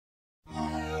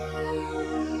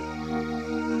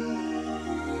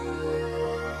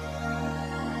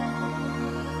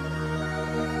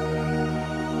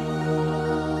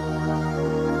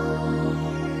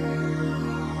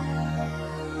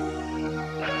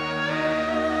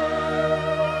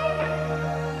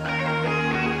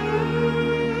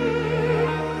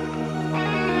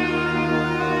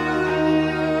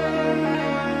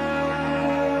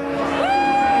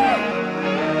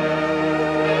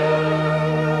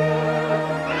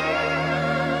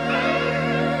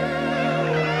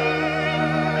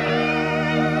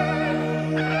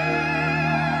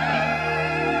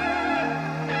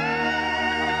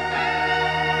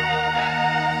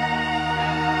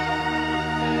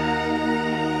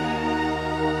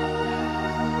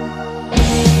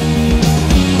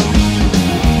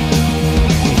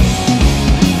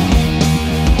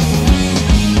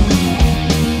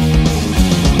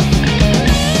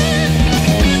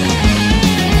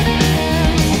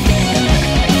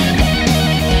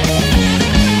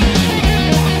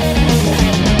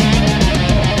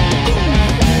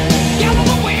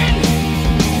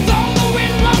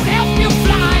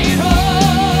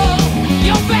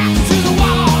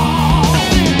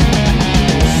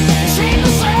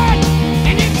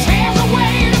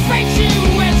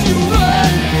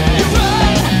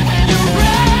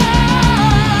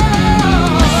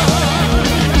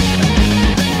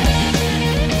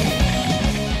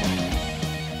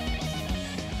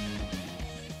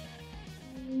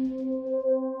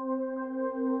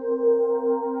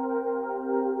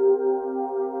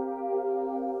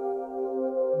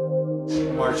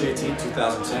18,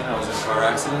 2010, I was in a car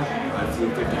accident. I flew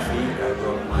 50 feet. I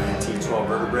broke my T12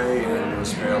 vertebrae and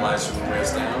was paralyzed from the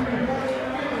waist down.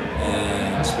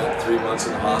 And spent 3 months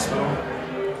in the hospital.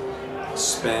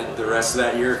 Spent the rest of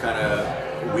that year kind of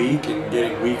weak and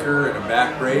getting weaker in a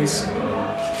back brace.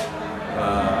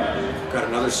 Got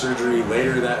another surgery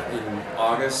later that in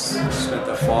August. Spent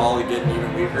the fall getting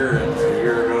even weaker, and a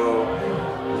year ago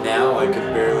now I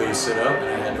could barely sit up and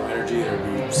I had no energy. There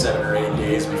would be 7 or 8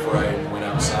 days before I went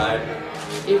outside.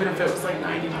 Even if it was like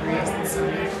 90 degrees and stuff.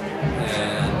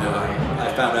 And I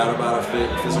found out about a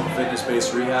physical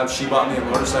fitness-based rehab. She bought me a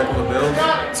motorcycle to build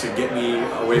to get me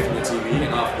away from the TV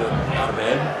and out of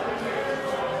bed.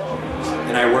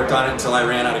 And I worked on it until I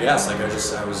ran out of gas. Like I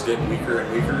was getting weaker and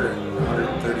weaker, and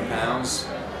 130 pounds.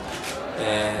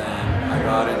 And I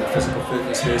got in the physical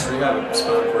fitness-based rehab at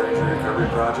Spinal Cord Injury Recovery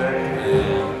Project.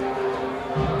 And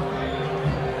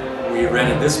we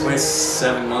rented this place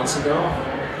 7 months ago.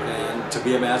 And to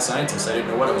be a mad scientist, I didn't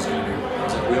know what I was going to do. I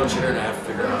was in a wheelchair and I have to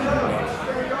figure out how to make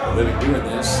a living doing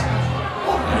this.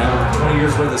 And I have 20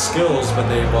 years worth of skills, but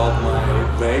they involved my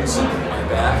legs and my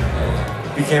back. And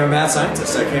became a mad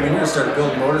scientist. I came in here and started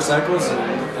building motorcycles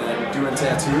and doing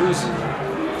tattoos and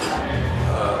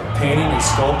painting and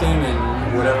sculpting and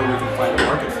whatever we can find a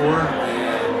market for.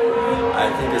 And I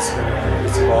think it's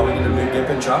evolving into big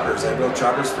gimping choppers. I build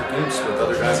choppers for gimps with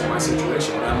other guys in my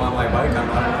situation. When I'm on my bike, I'm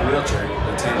not in a wheelchair.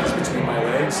 The tank is between my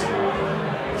legs. And,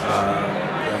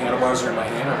 the handlebars are in my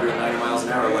hand. I'm doing 90 miles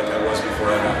an hour like I was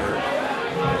before I got hurt.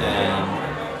 And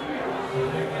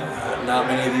not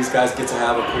many of these guys get to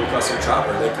have a cool custom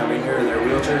chopper. They come in here in their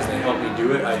wheelchairs and they help me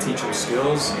do it. I teach them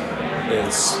skills.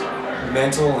 It's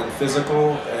mental and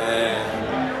physical and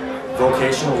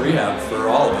vocational rehab for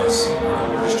all of us.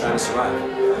 We're just trying to survive.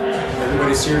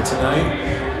 Everybody's here tonight.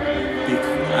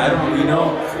 I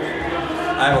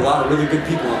have a lot of really good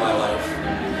people in my life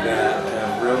that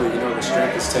have really, the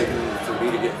strength it's taken for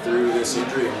me to get through this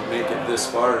injury and make it this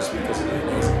far is because of the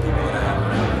amazing people that I have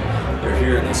around me. They're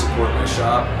here and they support my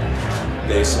shop.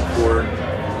 They support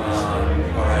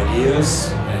our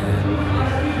ideas, and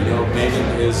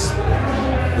Megan is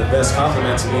the best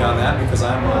compliment to me on that because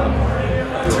I'm a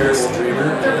terrible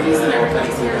dreamer. The reason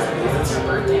everybody's here is because it's your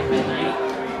birthday at midnight.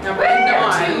 Number 2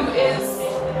 is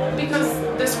because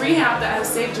this rehab that has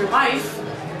saved your life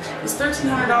is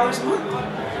 $1,300 a month.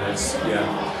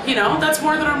 That's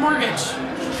more than our mortgage,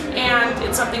 and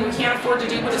it's something we can't afford to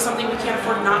do, but it's something we can't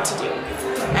afford not to do.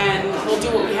 And we'll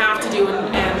do what we have to do,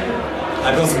 and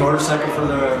I built a motorcycle for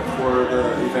the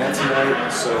event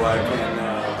tonight, so I can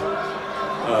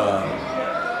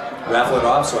raffle it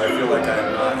off. So I feel like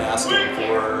I'm not asking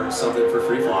for something for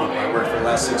free for people. I worked for the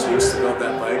last 6 weeks to build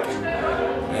that bike,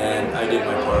 and I did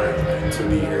my part to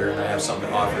be here, and I have something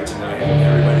to offer tonight. And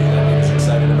everybody that is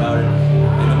excited about it.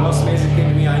 And the most amazing thing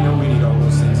to me, I know we need all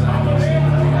those things, and I know we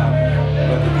have,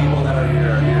 but the people that are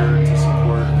here to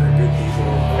support. They're good people,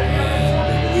 and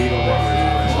they believe in what we're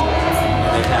doing.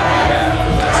 They have my back for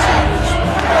the last 2 years.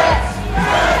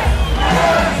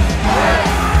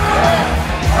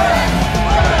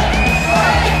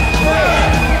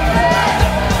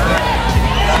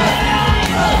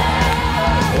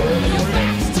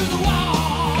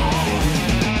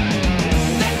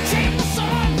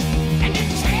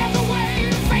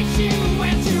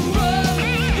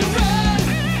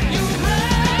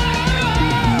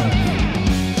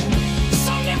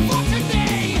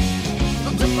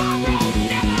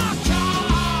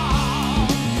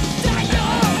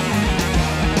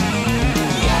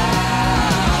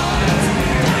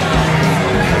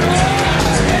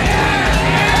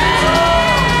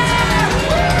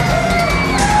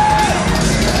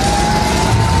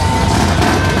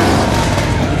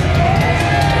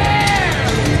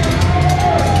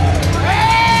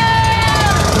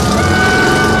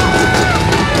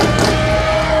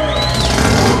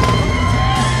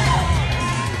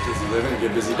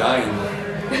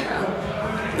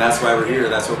 That's why we're here.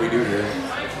 That's what we do here. You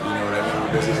know what I mean?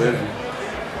 We're busy living.